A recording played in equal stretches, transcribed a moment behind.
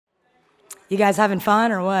You guys having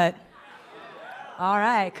fun or what? All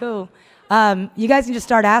right, cool. You guys can just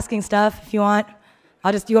start asking stuff if you want.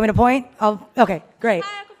 You want me to point? Okay, great.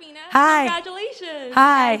 Hi, Awkwafina. Hi. Congratulations.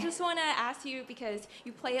 Hi. I just want to ask you because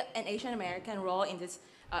you play an Asian American role in this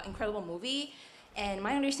incredible movie, and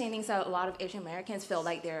my understanding is that a lot of Asian Americans feel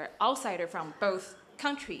like they're outsider from both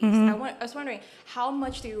countries. I was wondering, how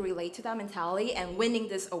much do you relate to that mentality, and winning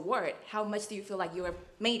this award, how much do you feel like you have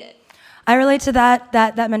made it? I relate to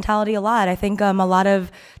that mentality a lot. I think a lot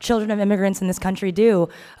of children of immigrants in this country do.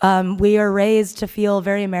 We are raised to feel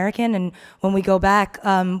very American, and when we go back,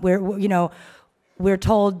 we're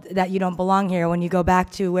told that you don't belong here. When you go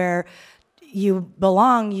back to where you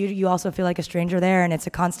belong, you also feel like a stranger there, and it's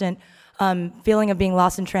a constant feeling of being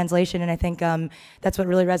lost in translation. And I think that's what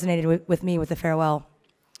really resonated with me with The Farewell.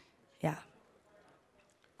 Yeah.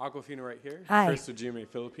 Awkwafina right here. Hi. First to GMA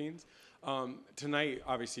Philippines. Tonight,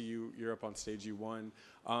 obviously, you're up on stage, you won.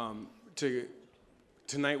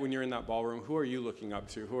 Tonight, when you're in that ballroom, who are you looking up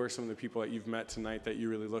to? Who are some of the people that you've met tonight that you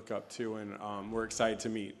really look up to and we're excited to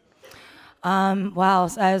meet? Wow,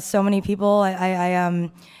 so many people.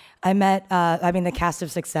 I met, the cast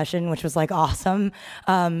of Succession, which was like awesome.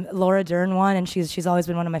 Laura Dern won, and she's always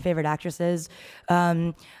been one of my favorite actresses.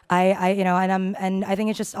 And I think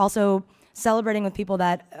it's just also celebrating with people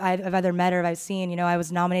that I've either met or I've seen. You know, I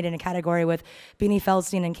was nominated in a category with Beanie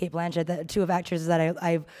Feldstein and Cate Blanchett, the two of actresses that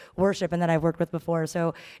I worship and that I've worked with before.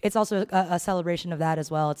 So it's also a celebration of that as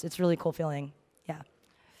well. It's a really cool feeling. Yeah.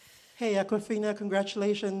 Hey, Awkwafina,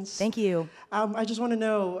 congratulations. Thank you. I just want to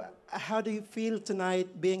know, how do you feel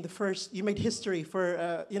tonight being the first, you made history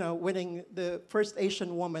for, winning the first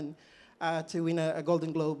Asian woman to win a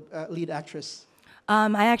Golden Globe lead actress?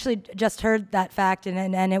 I actually just heard that fact,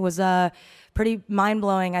 and it was pretty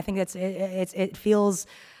mind-blowing. I think it feels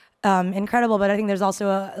incredible, but I think there's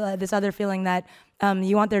also this other feeling that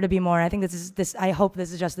you want there to be more. I think I hope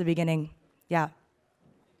this is just the beginning. Yeah.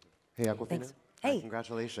 Hey, Awkwafina. Thanks. Hey.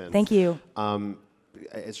 Congratulations. Thank you.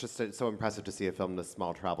 It's just so impressive to see a film this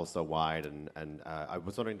small travel so wide, and I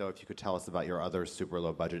was wondering though if you could tell us about your other super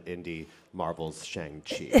low budget indie, Marvel's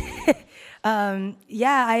Shang-Chi. I'm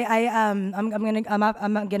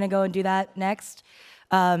gonna go and do that next.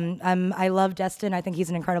 I love Destin. I think he's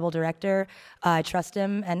an incredible director. I trust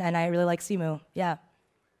him, and I really like Simu. Yeah.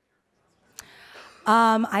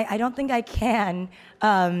 I don't think I can,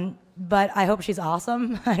 but I hope she's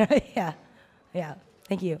awesome. Yeah.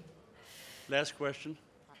 Thank you. Last question.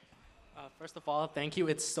 First of all, thank you.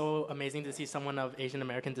 It's so amazing to see someone of Asian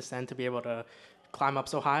American descent to be able to climb up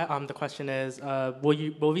so high. The question is,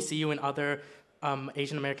 will we see you in other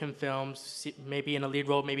Asian American films, maybe in a lead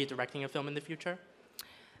role, maybe directing a film in the future?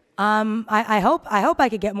 I hope I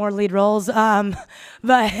could get more lead roles,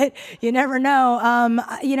 but you never know.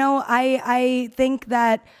 I think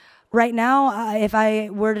that right now, if I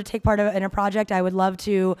were to take part in a project, I would love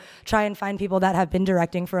to try and find people that have been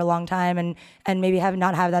directing for a long time and maybe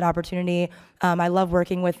not have that opportunity. I love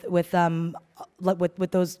working with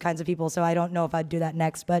those kinds of people, so I don't know if I'd do that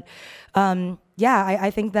next. But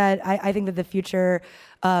I think that the future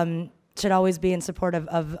should always be in support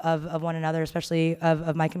of one another, especially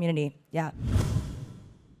of my community. Yeah.